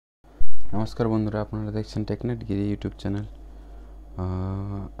নমস্কার বন্ধুরা, আপনারা দেখছেন টেকনেটগিরি ইউটিউব চ্যানেল।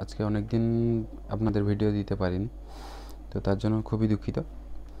 আজকে অনেক দিন আপনাদের ভিডিও দিতে পারিনি, তো তার জন্য খুবই দুঃখিত।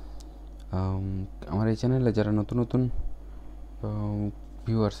 আমার এই চ্যানেলে যারা নতুন নতুন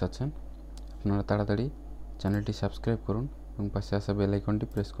ভিউয়ার্স আছেন, আপনারা তাড়াতাড়ি চ্যানেলটি সাবস্ক্রাইব করুন এবং পাশে আসা বেল আইকনটি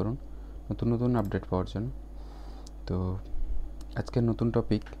প্রেস করুন নতুন নতুন আপডেট পাওয়ার জন্য। তো আজকের নতুন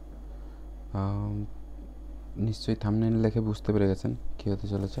টপিক নিশ্চয়ই থাম্বনেল দেখে বুঝতে পেরে গেছেন কী হতে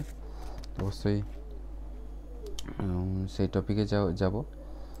চলেছে। অবশ্যই সেই টপিকে যাব।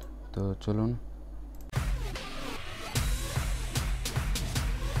 তো চলুন।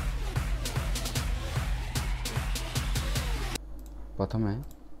 প্রথমে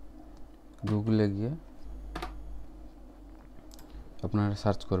গুগলে গিয়ে আপনারা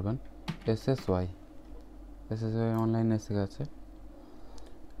সার্চ করবেন SSY অনলাইনে এসে গেছে।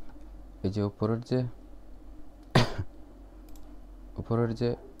 এই যে উপরের যে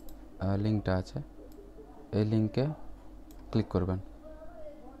লিঙ্কটা আছে, এই লিঙ্কে ক্লিক করবেন।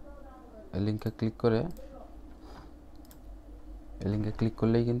 এই লিঙ্কে ক্লিক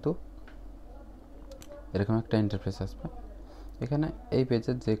করলেই কিন্তু এরকম একটা ইন্টারফেস আসবে। এখানে এই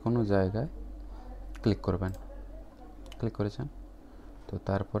পেজের যে কোনো জায়গায় ক্লিক করবেন। ক্লিক করেছেন তো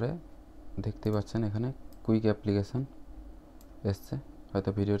তারপরে দেখতে পাচ্ছেন এখানে কুইক অ্যাপ্লিকেশান এসছে। হয়তো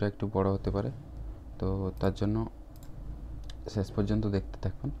ভিডিওটা একটু বড় হতে পারে, তো তার জন্য শেষ পর্যন্ত দেখতে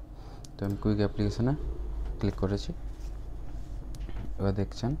থাকুন। তো আমি কুইক অ্যাপ্লিকেশানে ক্লিক করেছি। এবার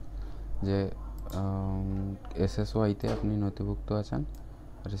দেখছেন যে SSYতে আপনি নথিভুক্ত আছেন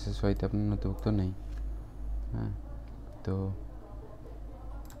আর SSYতে আপনি নথিভুক্ত নেই। হ্যাঁ, তো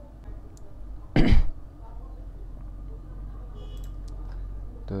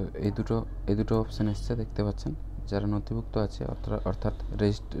এই দুটো অপশান এসছে, দেখতে পাচ্ছেন। যারা নথিভুক্ত আছে অর্থাৎ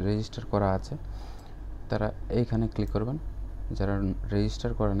রেজিস্টার করা আছে তারা এইখানে ক্লিক করবেন। যারা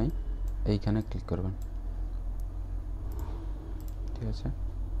রেজিস্টার করা নেই এইখানে ক্লিক করবেন। ঠিক আছে,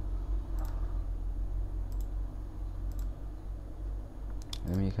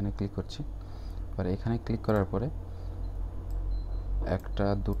 আমি এখানে ক্লিক করছি। আর এখানে ক্লিক করার পরে একটা,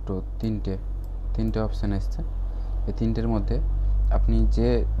 দুটো, তিনটে অপশান এসছে। এই তিনটের মধ্যে আপনি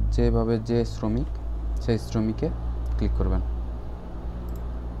যেভাবে যে শ্রমিক, সেই শ্রমিকে ক্লিক করবেন।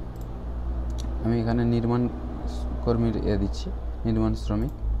 আমি এখানে নির্মাণ কর্মীর দিচ্ছি, নির্মাণ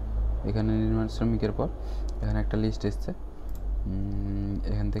শ্রমিক। এখানে নির্মাণ শ্রমিকের পর এখানে একটা লিস্ট এসছে।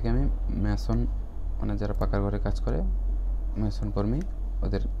 এখান থেকে আমি মেশন, মানে যারা পাকার ঘরে কাজ করে মেশন কর্মী,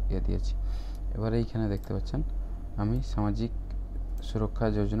 ওদের দিয়েছি। এবার এইখানে দেখতে পাচ্ছেন আমি সামাজিক সুরক্ষা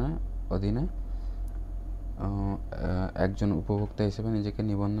যোজনার অধীনে একজন উপভোক্তা হিসেবে নিজেকে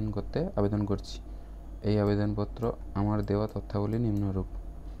নিবন্ধন করতে আবেদন করছি। এই আবেদনপত্র আমার দেওয়া তথ্যাবলী নিম্নরূপ।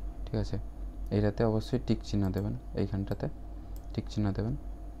 ঠিক আছে, এইটাতে অবশ্যই টিক চিহ্ন দেবেন। এইখানটাতে টিক চিহ্ন দেবেন।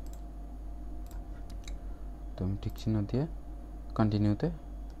 তো আমি টিক চিহ্ন দিয়ে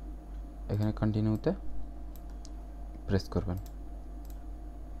কন্টিনিউতে প্রেস করবেন।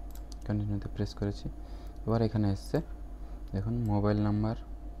 কন্টিনিউতে প্রেস করেছি। এবার এখানে এসছে দেখুন, মোবাইল নাম্বার,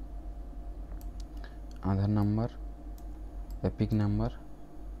 আধার নাম্বার, এপিক নাম্বার,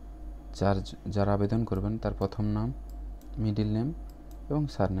 যারা আবেদন করবেন তার প্রথম নাম, মিডিল নেম এবং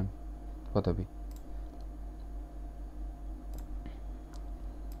সারনেম, পদবি।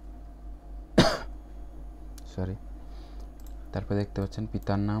 তারপরে দেখতে পাচ্ছেন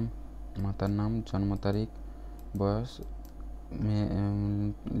পিতার নাম, মাতার নাম, জন্ম তারিখ, বয়স,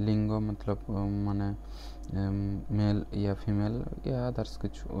 লিঙ্গ মতলব মানে মেল ইয়া ফিমেল ইয়া আদার্স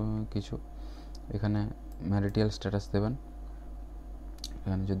কিছু। এখানে ম্যারিটাল স্ট্যাটাস দেবেন।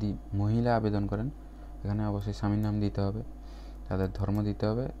 এখানে যদি মহিলা আবেদন করেন এখানে অবশ্যই স্বামীর নাম দিতে হবে। তাদের ধর্ম দিতে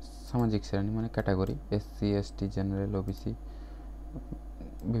হবে, সামাজিক শ্রেণী মানে category, SC ST general OBC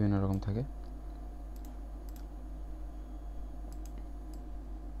বিভিন্ন রকম থাকে।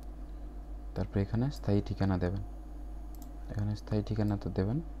 তারপরে এখানে স্থায়ী ঠিকানা দেবেন। এখানে স্থায়ী ঠিকানাতে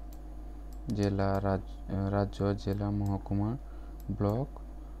দেবেন জেলা, রাজ্য, জেলা, মহকুমা, ব্লক,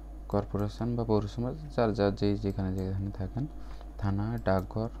 কর্পোরেশন বা পৌরসভা, যার যেখানে থাকেন, থানা,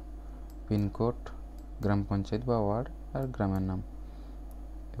 ডাকঘর, পিনকোড, গ্রাম পঞ্চায়েত বা ওয়ার্ড আর গ্রামের নাম।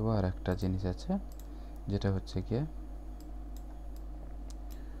 এবার একটা জিনিস আছে, যেটা হচ্ছে গিয়ে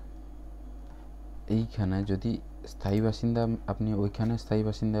এইখানে যদি স্থায়ী বাসিন্দা, আপনি ওইখানে স্থায়ী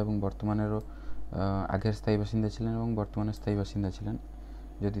বাসিন্দা এবং বর্তমানেরও আগের স্থায়ী বাসিন্দা ছিলেন এবং বর্তমানে স্থায়ী বাসিন্দা ছিলেন,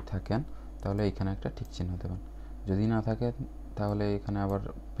 যদি থাকেন তাহলে এইখানে একটা টিক চিহ্ন দেবেন। যদি না থাকে তাহলে এখানে আবার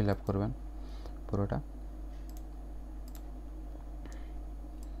ফিল আপ করবেন পুরোটা।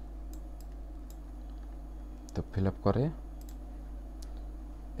 তো ফিল আপ করে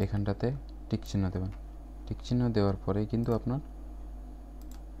এখানটাতে টিক চিহ্ন দেবেন। টিক চিহ্ন দেওয়ার পরেই কিন্তু আপনার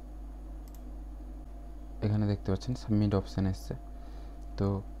এখানে দেখতে পাচ্ছেন সাবমিট অপশান এসছে। তো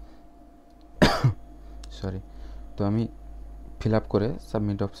সরি, তো আমি ফিল আপ করে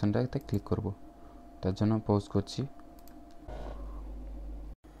সাবমিট অপশানটাতে ক্লিক করব। তার জন্য পজ করছি।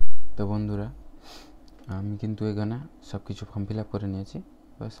 তো বন্ধুরা, আমি কিন্তু এখানে সব কিছু ফর্ম ফিল আপ করে নিয়েছি।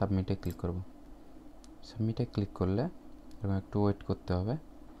 এবার সাবমিটে ক্লিক করব। সাবমিটে ক্লিক করলে এবং একটু ওয়েট করতে হবে।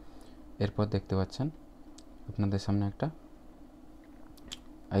 এরপর দেখতে পাচ্ছেন আপনাদের সামনে একটা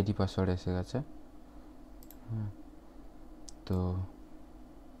আইডি পাসওয়ার্ড এসে গেছে। হ্যাঁ, তো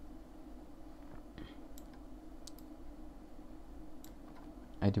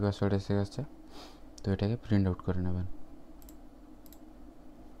আইডি পাসওয়ার্ড এসে গেছে। তো এটাকে প্রিন্ট আউট করে নেবেন।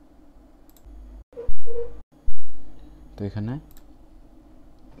 তো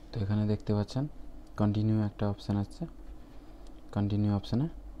এখানে দেখতে পাচ্ছেন কন্টিনিউ একটা অপশান আছে। কন্টিনিউ অপশানে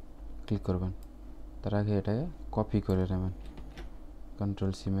ক্লিক করবেন। তার আগে এটাকে কপি করে নেবেন,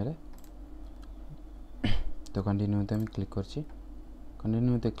 কন্ট্রোল সি মেরে। তো কন্টিনিউতে আমি ক্লিক করছি।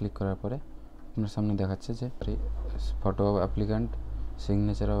 কন্টিনিউতে ক্লিক করার পরে আপনার সামনে দেখাচ্ছে যে photo of applicant,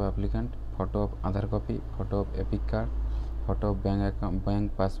 signature of applicant, photo of Aadhaar copy, photo of epic card, photo of bank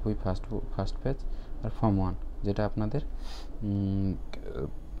passbook first page, R form 1, যেটা আপনাদের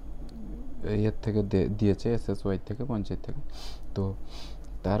ইয়ের থেকে দিয়েছে, SSY থেকে, পঞ্চায়েত থেকে। তো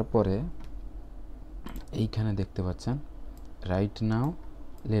তারপরে এইখানে দেখতে পাচ্ছেন রাইট নাও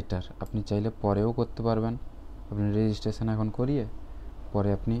লেটার। আপনি চাইলে পরেও করতে পারবেন। আপনি রেজিস্ট্রেশন এখন করিয়ে পরে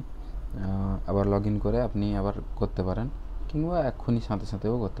আপনি আবার লগ ইন করে আপনি আবার করতে পারেন, কিংবা এক্ষুনি সাথে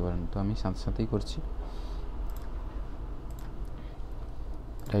সাথেও করতে পারেন। তো আমি সাথে সাথেই করছি।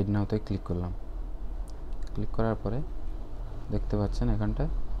 রাইট নাওতে ক্লিক করলাম। ক্লিক করার পরে দেখতে পাচ্ছেন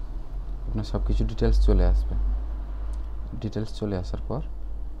এখানটায় আপনার সব কিছু ডিটেলস চলে আসবে। ডিটেলস চলে আসার পর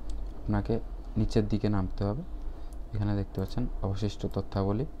আপনাকে নিচের দিকে নামতে হবে। এখানে দেখতে পাচ্ছেন অবশিষ্ট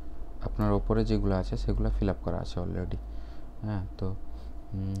তথ্যাবলী। আপনার ওপরে যেগুলো আছে সেগুলো ফিল আপ করা আছে অলরেডি। হ্যাঁ, তো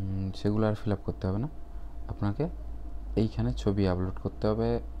সেগুলো আর ফিল আপ করতে হবে না। আপনাকে এইখানে ছবি আপলোড করতে হবে,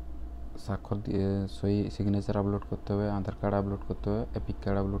 স্বাক্ষর দিয়ে সই, সিগনেচার আপলোড করতে হবে, আধার কার্ড আপলোড করতে হবে, এপিক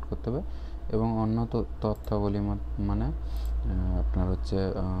কার্ড আপলোড করতে হবে, এবং অন্য তথ্যাবলী মানে আপনার হচ্ছে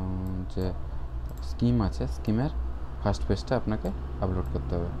যে স্কিম আছে, স্কিমের ফার্স্ট পেজটা আপনাকে আপলোড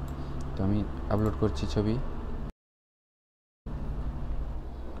করতে হবে। তো আমি আপলোড করছি ছবি।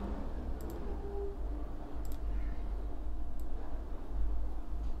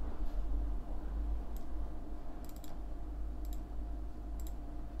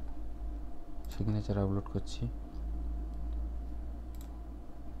 সিগনেচার আপলোড করছি,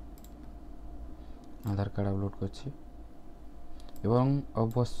 আধার কার্ড আপলোড করছি, এবং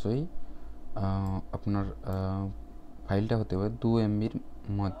অবশ্যই আপনার ফাইলটা হতে হবে 2 MBর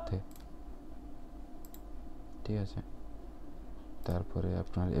মধ্যে, ঠিক আছে। তারপরে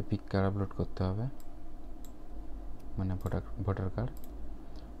আপনার এপিক কার্ড আপলোড করতে হবে, মানে ভোটার কার্ড,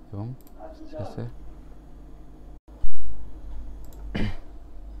 এবং শেষে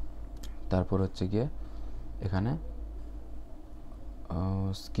তারপর হচ্ছে গিয়ে এখানে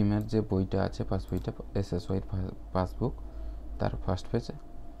স্কিমের যে বইটা আছে, পাসবইটা, SSY পাসবুক, তার ফার্স্ট পেজে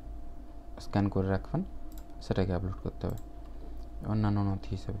স্ক্যান করে রাখবেন, সেটাকে আপলোড করতে হবে অন্যান্য নথি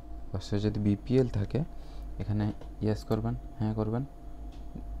হিসেবে। অবশ্যই যদি BPL থাকে এখানে ইয়েস করবেন, হ্যাঁ করবেন,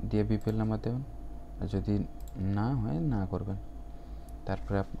 দিয়ে BPL নাম্বার দেবেন। আর যদি না হয় না করবেন।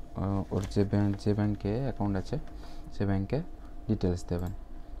 তারপরে ওর যে ব্যাংকে অ্যাকাউন্ট আছে সে ব্যাংকে ডিটেলস দেবেন।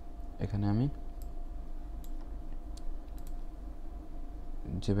 এখানে আমি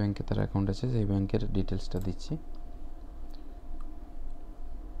যে ব্যাংকে তার অ্যাকাউন্ট আছে সেই ব্যাংকের ডিটেলসটা দিচ্ছি।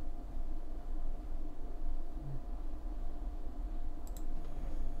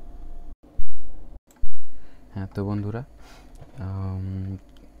 হ্যাঁ, তো বন্ধুরা,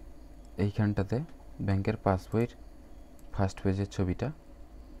 এইখানটাতে ব্যাংকের পাসবইয়ের ফার্স্ট পেজের ছবিটা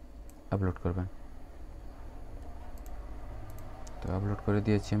আপলোড করবেন। তো আপলোড করে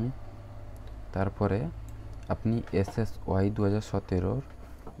দিয়েছি আমি। তারপরে আপনি SSY 2017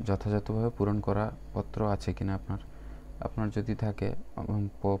 যথাযথভাবে পূরণ করা পত্র আছে কিনা আপনার যদি থাকে,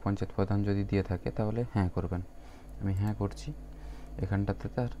 পঞ্চায়েত প্রধান যদি দিয়ে থাকে, তাহলে হ্যাঁ করবেন। আমি হ্যাঁ করছি। এখানটাতে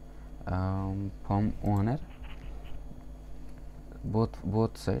তার ফর্ম 1-এর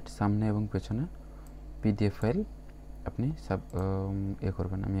বোথ সাইড, সামনে এবং পেছনে PDF ফাইল আপনি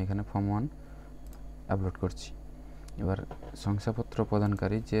করবেন। আমি এখানে ফর্ম 1 আপলোড করছি। এবার শংসাপত্র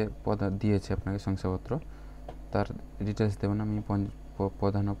প্রদানকারী যে দিয়েছে আপনাকে শংসাপত্র, তার ডিটেলস দেবেন। আমি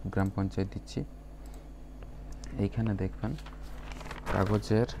প্রধান গ্রাম পঞ্চায়েত দিচ্ছি। এইখানে দেখবেন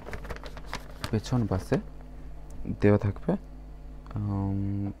কাগজের পেছন পাশে দেওয়া থাকবে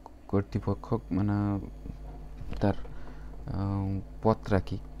কর্তৃপক্ষ, মানে তার পত্রা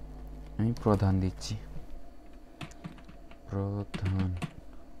কি। আমি প্রধান দিচ্ছি। প্রধান,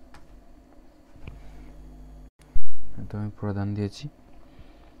 তো আমি প্রধান দিয়েছি।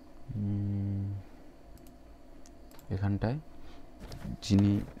 এখানটায়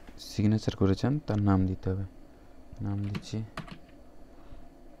যিনি সিগনেচার করেছেন তার নাম দিতে হবে, নাম দিচ্ছি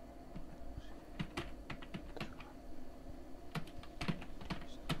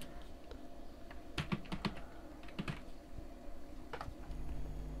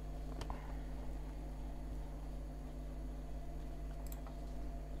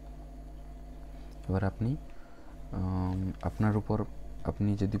এবার আপনি আপনার উপর, আপনি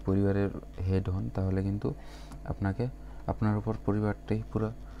যদি পরিবারের হেড হন তাহলে কিন্তু আপনাকে আপনার উপর পরিবারটাই পুরো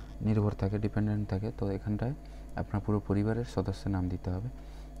নির্ভর থাকে, ডিপেন্ডেন্ট থাকে। তো এখানটায় আপনার পুরো পরিবারের সদস্যের নাম দিতে হবে।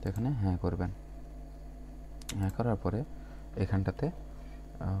 তো এখানে হ্যাঁ করবেন। হ্যাঁ করার পরে এখানটাতে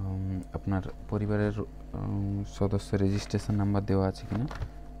আপনার পরিবারের সদস্য রেজিস্ট্রেশন নাম্বার দেওয়া আছে কিনা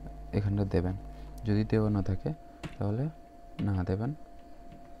এখানটা দেবেন। যদি দেওয়া না থাকে তাহলে না দেবেন।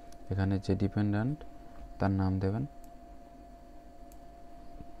 এখানে যে ডিপেন্ডেন্ট তার নাম দেবেন।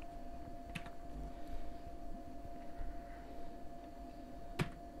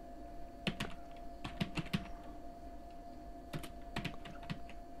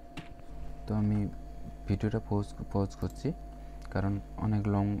 তো আমি ভিডিওটা পজ করছি, কারণ অনেক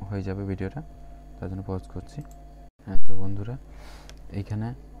লং হয়ে যাবে ভিডিওটা, তার জন্য পজ করছি। হ্যাঁ, তো বন্ধুরা এইখানে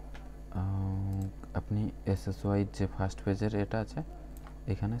আপনি SSY যে ফার্স্ট পেজের এটা আছে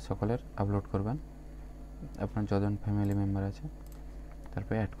এখানে সকলের আপলোড করবেন, আপনার যজন ফ্যামিলি মেম্বার আছে,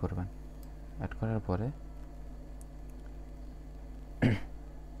 তারপরে অ্যাড করবেন। অ্যাড করার পরে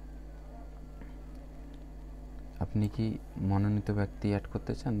আপনি কি মনোনীত ব্যক্তি অ্যাড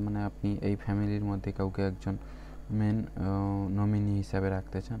করতে চান, মানে আপনি এই ফ্যামিলির মধ্যে কাউকে একজন মেন নমিনি হিসাবে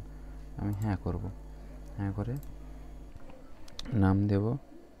রাখতে চান? আমি হ্যাঁ করব। হ্যাঁ করে নাম দেব,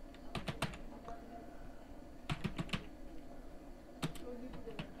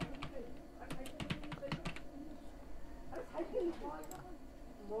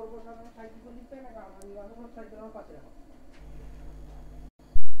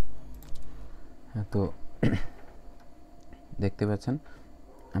 হ্যাঁ। তো দেখতে পাচ্ছেন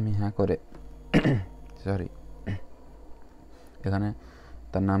আমি হ্যাঁ করে সরি এখানে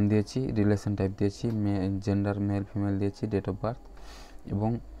তার নাম দিয়েছি, রিলেশন টাইপ দিয়েছি, জেন্ডার মেল ফিমেল দিয়েছি, ডেট অফ বার্থ, এবং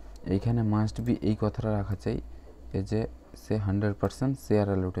এইখানে মাস্ট বি এই কথাটা রাখা চাই যে সে 100% শেয়ার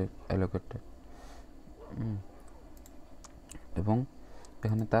অ্যালোকেটেড, এবং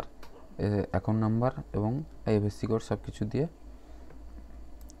এখানে তার অ্যাকাউন্ট নাম্বার এবং আইএফএসসি কোড সব কিছু দিয়ে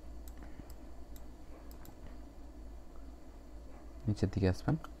নিচের দিকে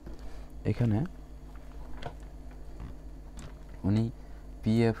আসবেন। এখানে উনি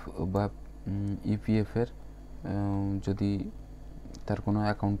পিএফ বা ইপিএফের যদি তার কোনো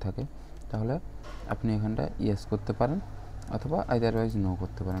অ্যাকাউন্ট থাকে তাহলে আপনি এখানটা ইয়েস করতে পারেন, অথবা আদারওয়াইজ নো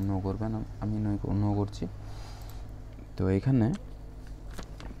করতে পারেন। নো করবেন, আমি নো করছি। তো এখানে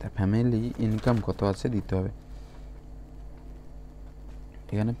তার ফ্যামিলি ইনকাম কত আছে দিতে হবে।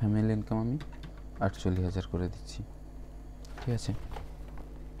 এখানে ফ্যামিলি ইনকাম আমি 48,000 করে দিচ্ছি, ঠিক আছে।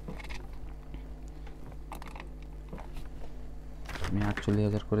 আমি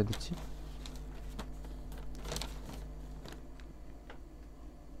 48,000 করে দিচ্ছি।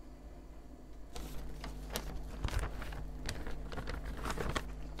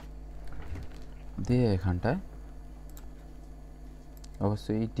 দিয়ে এখানটায়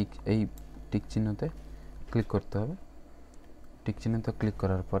অবশ্যই এই টিক চিহ্নতে ক্লিক করতে হবে। টিক চিহ্নতে ক্লিক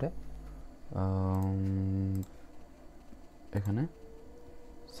করার পরে এখানে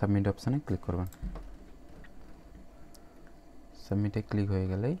সাবমিট অপশানে ক্লিক করবেন। সাবমিটে ক্লিক হয়ে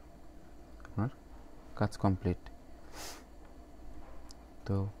গেলেই আপনার কাজ কমপ্লিট।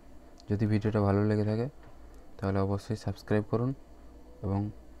 তো যদি ভিডিওটা ভালো লেগে থাকে তাহলে অবশ্যই সাবস্ক্রাইব করুন এবং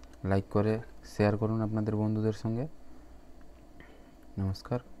লাইক করে শেয়ার করুন আপনাদের বন্ধুদের সঙ্গে।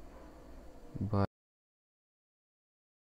 নমস্কার, বাই।